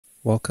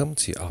Welcome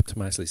to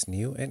Optimizely's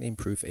new and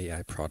improved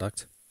AI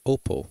product,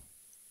 Opal.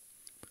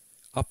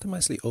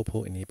 Optimizely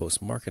Opal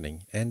enables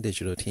marketing and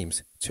digital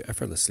teams to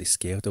effortlessly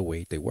scale the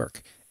way they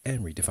work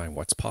and redefine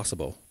what's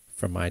possible,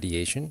 from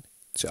ideation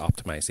to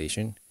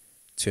optimization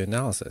to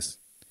analysis,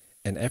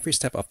 and every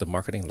step of the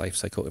marketing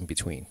lifecycle in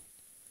between.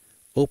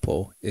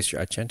 Opal is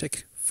your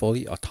agentic,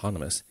 fully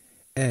autonomous,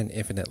 and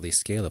infinitely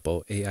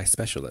scalable AI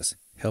specialist,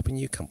 helping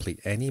you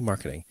complete any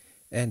marketing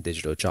and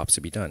digital jobs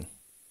to be done.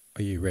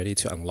 Are you ready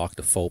to unlock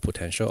the full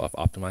potential of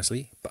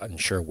Optimizely but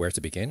unsure where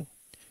to begin?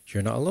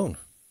 You're not alone.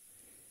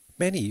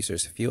 Many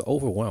users feel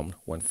overwhelmed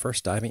when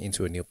first diving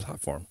into a new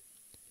platform.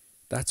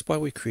 That's why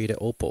we created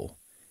Opal,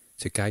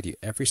 to guide you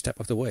every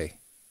step of the way.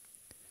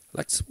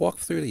 Let's walk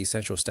through the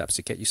essential steps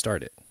to get you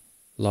started.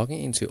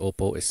 Logging into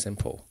Opal is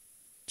simple.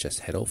 Just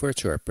head over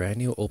to our brand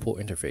new Opal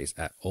interface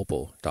at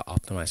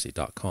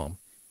opal.optimizely.com,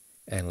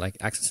 and like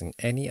accessing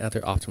any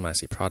other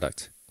Optimizely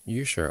product,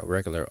 use your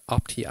regular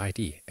Opti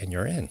ID and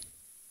you're in.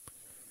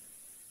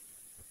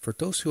 For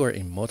those who are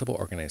in multiple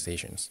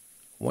organizations,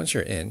 once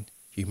you're in,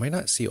 you might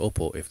not see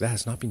Opal if that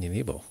has not been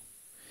enabled.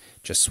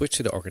 Just switch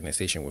to the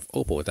organization with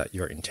Opal that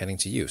you're intending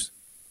to use.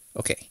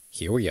 Okay,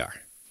 here we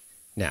are.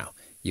 Now,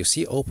 you'll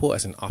see Opal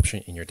as an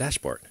option in your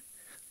dashboard.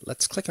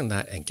 Let's click on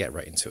that and get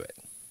right into it.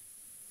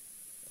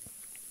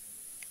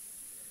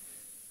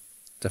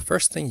 The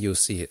first thing you'll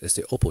see is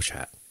the Opal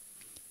Chat.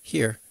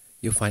 Here,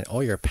 you'll find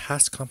all your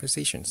past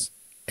conversations.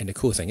 And the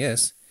cool thing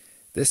is,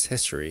 this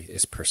history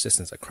is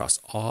persistent across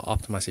all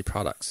Optimizely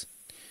products,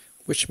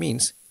 which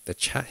means the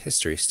chat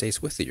history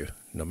stays with you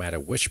no matter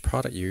which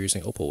product you're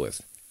using Opal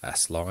with,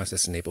 as long as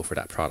it's enabled for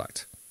that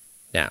product.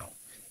 Now,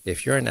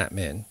 if you're an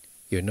admin,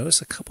 you'll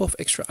notice a couple of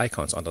extra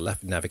icons on the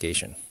left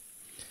navigation.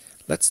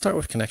 Let's start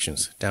with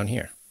Connections down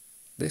here.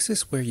 This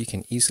is where you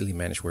can easily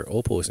manage where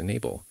Opal is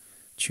enabled,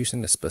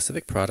 choosing the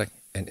specific product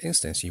and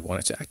instance you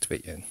want it to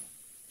activate in.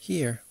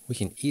 Here, we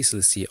can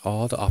easily see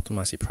all the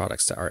Optimizely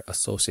products that are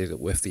associated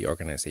with the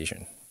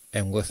organization.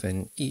 And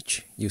within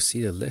each, you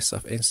see the list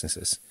of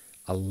instances,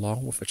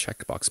 along with a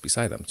checkbox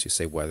beside them to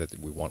say whether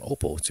we want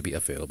Opal to be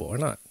available or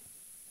not.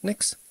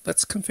 Next,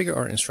 let's configure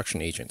our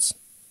instruction agents.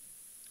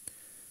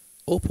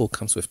 Opal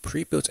comes with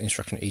pre-built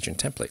instruction agent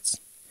templates.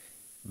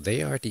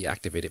 They are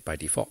deactivated by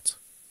default,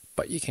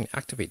 but you can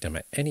activate them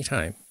at any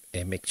time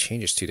and make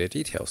changes to their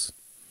details.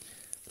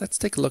 Let's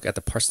take a look at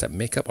the parts that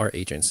make up our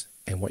agents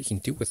and what you can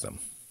do with them.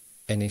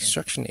 An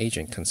instruction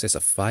agent consists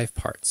of 5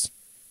 parts: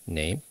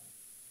 name,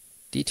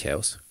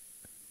 details,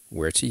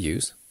 where to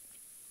use,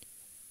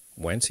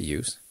 when to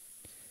use,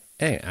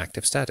 and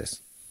active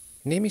status.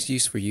 Name is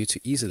used for you to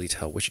easily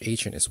tell which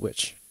agent is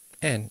which,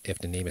 and if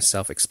the name is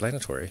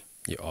self-explanatory,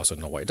 you also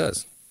know what it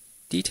does.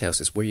 Details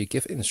is where you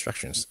give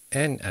instructions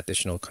and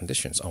additional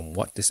conditions on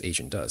what this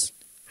agent does,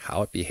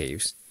 how it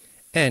behaves,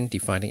 and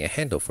defining a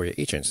handle for your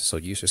agent so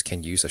users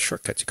can use a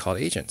shortcut to call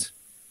the agent.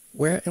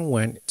 Where and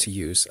when to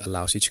use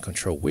allows you to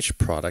control which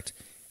product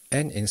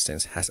and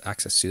instance has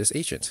access to this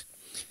agent,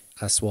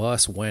 as well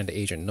as when the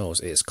agent knows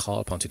it is called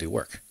upon to do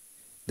work.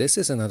 This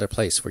is another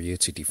place for you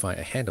to define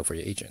a handle for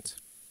your agent.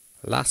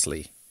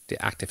 Lastly,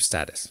 the active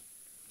status.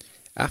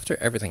 After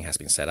everything has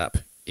been set up,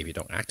 if you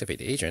don't activate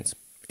the agent,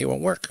 it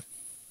won't work.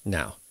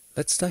 Now,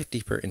 let's dive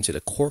deeper into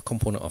the core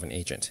component of an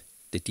agent,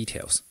 the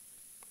details.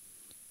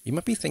 You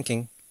might be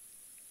thinking,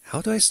 how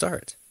do I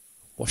start?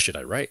 What should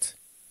I write?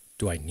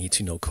 Do I need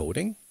to know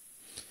coding?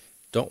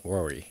 Don't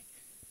worry,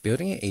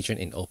 building an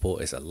agent in Opal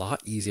is a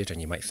lot easier than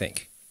you might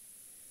think.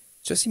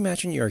 Just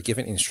imagine you are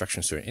given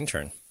instructions to an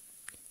intern.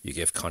 You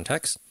give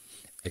context,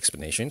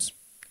 explanations,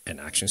 and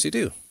actions to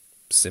do.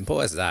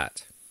 Simple as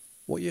that.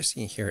 What you're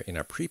seeing here in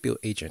our pre-built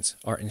agents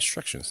are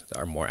instructions that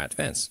are more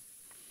advanced.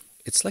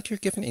 It's like you're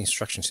giving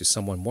instructions to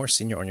someone more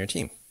senior on your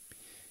team.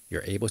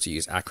 You're able to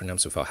use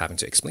acronyms without having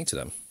to explain to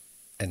them.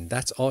 And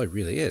that's all it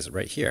really is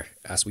right here,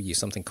 as we use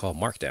something called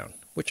Markdown,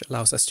 which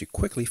allows us to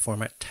quickly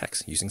format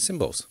text using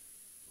symbols.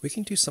 We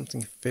can do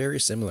something very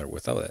similar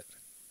without it.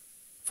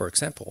 For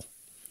example,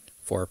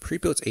 for our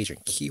pre-built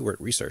agent keyword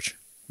research,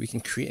 we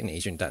can create an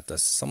agent that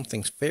does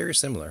something very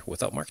similar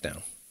without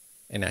Markdown.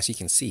 And as you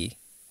can see,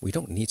 we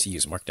don't need to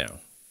use Markdown,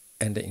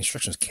 and the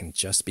instructions can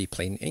just be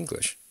plain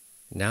English.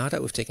 Now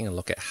that we've taken a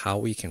look at how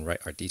we can write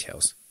our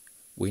details,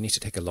 we need to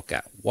take a look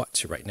at what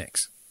to write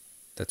next.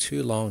 The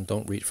too long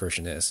don't read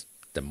version is,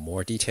 the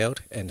more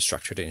detailed and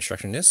structured the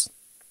instruction is,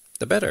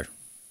 the better.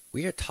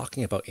 We are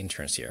talking about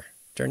interns here.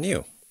 They're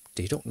new.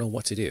 They don't know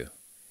what to do.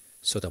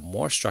 So the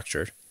more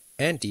structured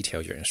and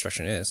detailed your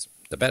instruction is,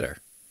 the better.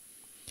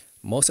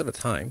 Most of the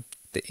time,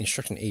 the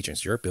instruction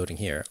agents you're building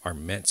here are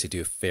meant to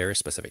do very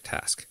specific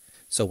tasks.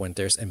 So when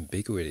there's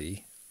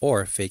ambiguity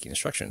or fake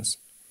instructions,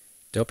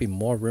 there'll be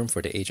more room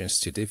for the agents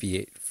to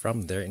deviate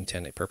from their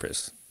intended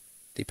purpose.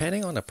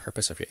 Depending on the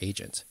purpose of your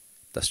agent,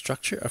 the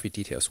structure of your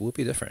details will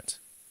be different.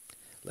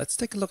 Let's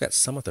take a look at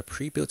some of the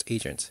pre-built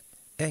agents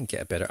and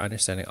get a better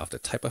understanding of the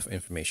type of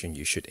information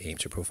you should aim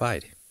to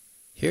provide.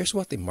 Here's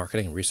what the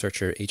marketing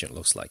researcher agent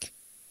looks like.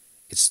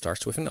 It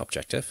starts with an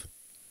objective,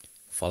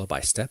 followed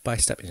by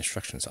step-by-step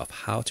instructions of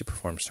how to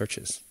perform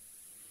searches.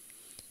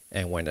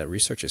 And when the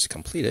research is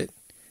completed,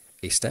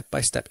 a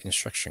step-by-step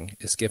instruction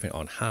is given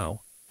on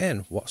how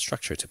and what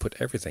structure to put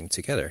everything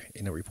together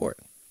in a report.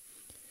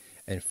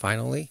 And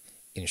finally,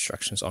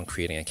 instructions on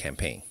creating a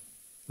campaign.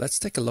 Let's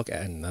take a look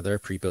at another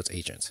pre-built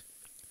agent,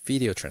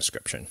 video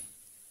transcription.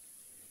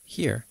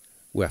 Here,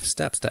 we have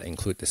steps that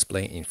include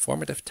displaying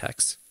informative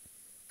text,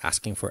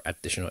 asking for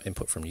additional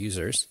input from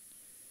users,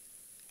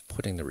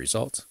 putting the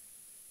result,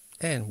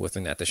 and with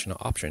an additional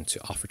option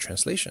to offer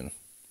translation.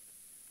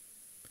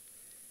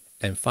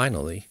 And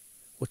finally,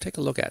 we'll take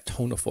a look at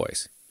tone of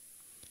voice.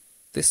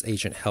 This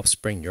agent helps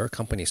bring your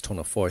company's tone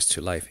of voice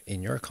to life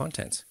in your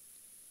content.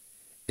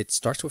 It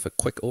starts with a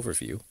quick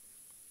overview,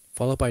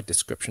 followed by a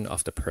description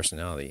of the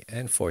personality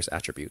and voice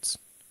attributes,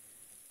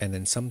 and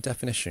then some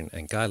definition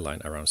and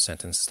guideline around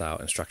sentence style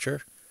and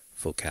structure,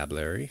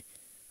 vocabulary,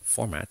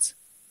 formats,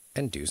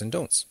 and do's and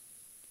don'ts.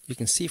 You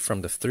can see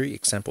from the 3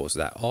 examples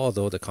that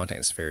although the content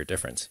is very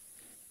different,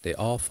 they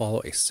all follow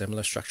a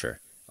similar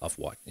structure of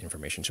what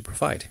information to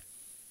provide.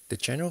 The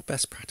general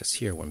best practice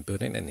here when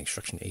building an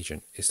instruction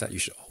agent is that you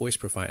should always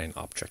provide an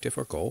objective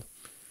or goal,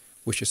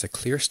 which is a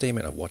clear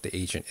statement of what the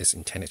agent is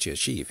intended to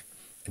achieve,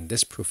 and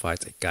this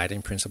provides a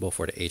guiding principle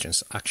for the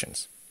agent's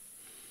actions.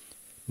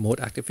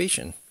 Mode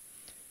activation.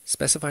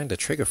 Specifying the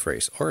trigger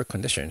phrase or a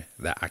condition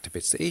that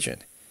activates the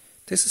agent.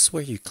 This is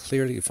where you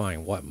clearly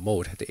define what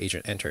mode the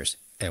agent enters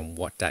and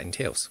what that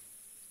entails.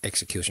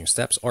 Execution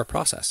steps or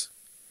process.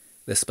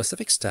 The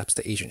specific steps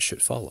the agent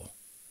should follow.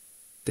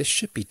 This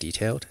should be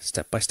detailed,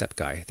 step-by-step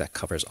guide that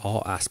covers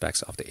all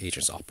aspects of the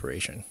agent's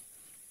operation.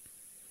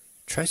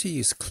 Try to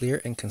use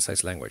clear and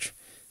concise language,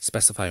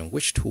 specifying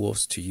which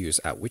tools to use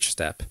at which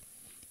step,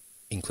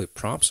 include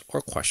prompts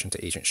or questions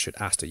the agent should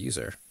ask the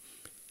user,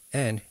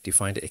 and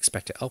define the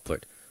expected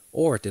output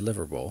or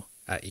deliverable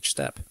at each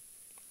step.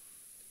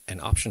 And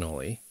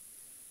optionally,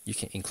 you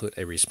can include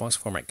a response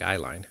format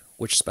guideline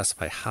which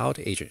specifies how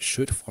the agent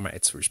should format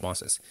its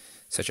responses,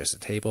 such as a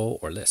table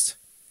or list.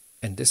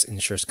 And this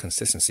ensures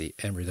consistency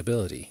and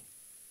readability.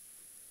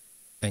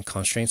 And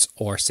constraints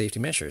or safety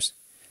measures.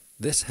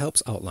 This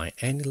helps outline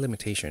any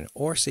limitation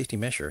or safety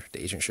measure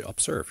the agent should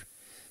observe,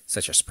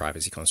 such as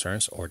privacy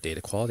concerns or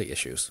data quality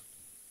issues.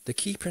 The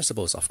key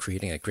principles of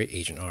creating a great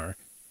agent are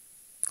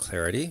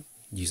clarity,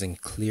 using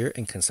clear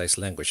and concise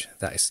language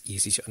that is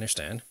easy to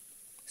understand,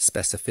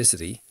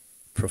 specificity,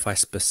 provide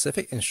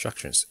specific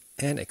instructions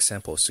and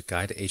examples to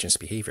guide the agent's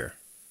behavior,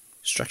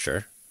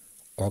 structure,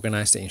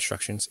 organize the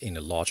instructions in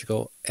a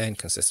logical and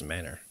consistent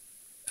manner.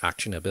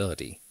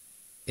 Actionability.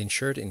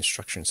 Ensure the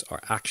instructions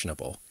are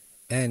actionable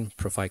and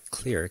provide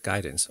clear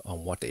guidance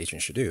on what the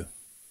agent should do.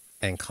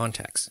 And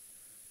context.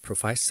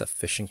 Provide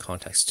sufficient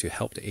context to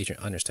help the agent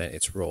understand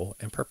its role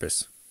and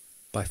purpose.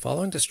 By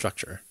following the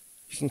structure,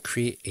 you can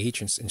create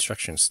agent's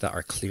instructions that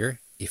are clear,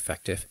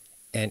 effective,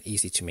 and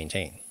easy to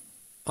maintain.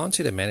 On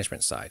to the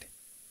management side,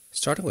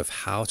 starting with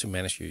how to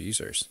manage your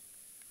users.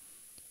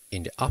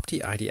 In the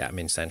OptiID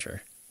Admin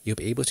Center, you'll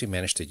be able to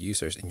manage the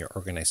users in your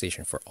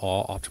organization for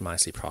all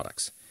Optimizely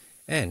products,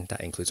 and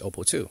that includes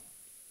Opal too.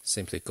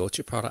 Simply go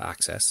to Product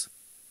Access,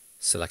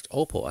 select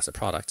Opal as a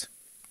product,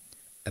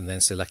 and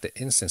then select the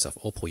instance of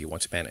Opal you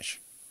want to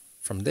manage.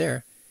 From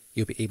there,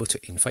 you'll be able to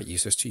invite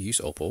users to use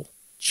Opal,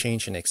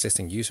 change an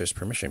existing user's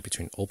permission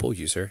between Opal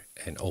user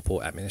and Opal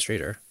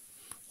administrator,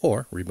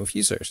 or remove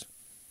users.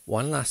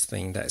 One last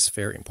thing that is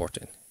very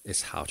important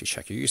is how to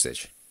check your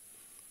usage.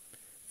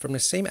 From the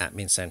same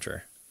admin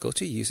center, go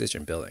to Usage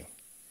and Billing.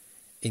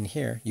 In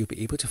here, you'll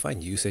be able to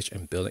find usage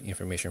and billing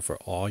information for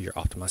all your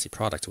Optimizely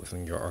products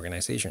within your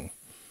organization.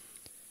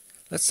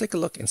 Let's take a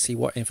look and see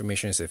what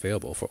information is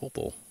available for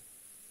Opal.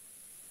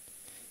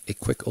 A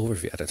quick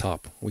overview at the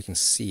top, we can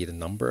see the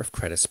number of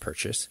credits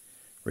purchased,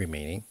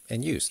 remaining,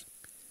 and used,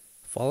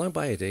 followed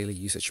by a daily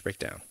usage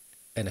breakdown,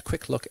 and a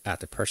quick look at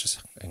the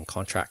purchase and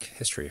contract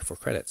history for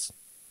credits.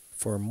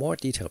 For a more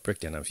detailed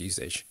breakdown of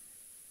usage,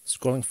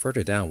 scrolling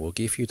further down will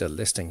give you the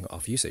listing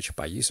of usage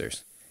by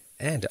users,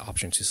 and the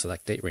option to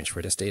select date range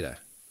for this data,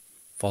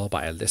 followed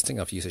by a listing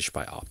of usage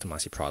by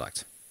Optimizely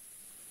product.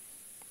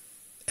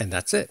 And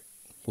that's it.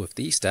 With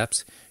these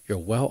steps, you're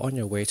well on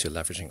your way to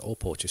leveraging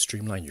Opal to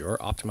streamline your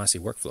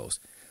Optimizely workflows,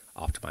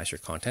 optimize your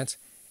content,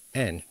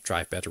 and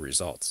drive better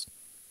results.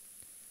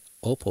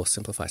 Opal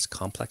simplifies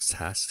complex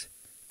tasks,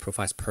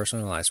 provides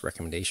personalized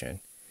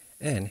recommendation,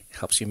 and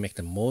helps you make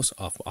the most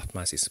of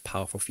Optimizely's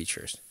powerful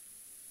features.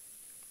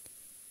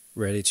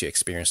 Ready to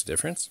experience the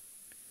difference?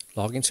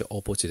 Log into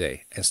Opal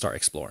today and start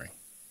exploring.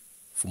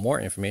 For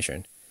more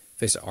information,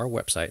 visit our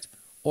website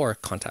or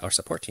contact our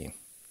support team.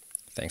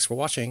 Thanks for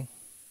watching.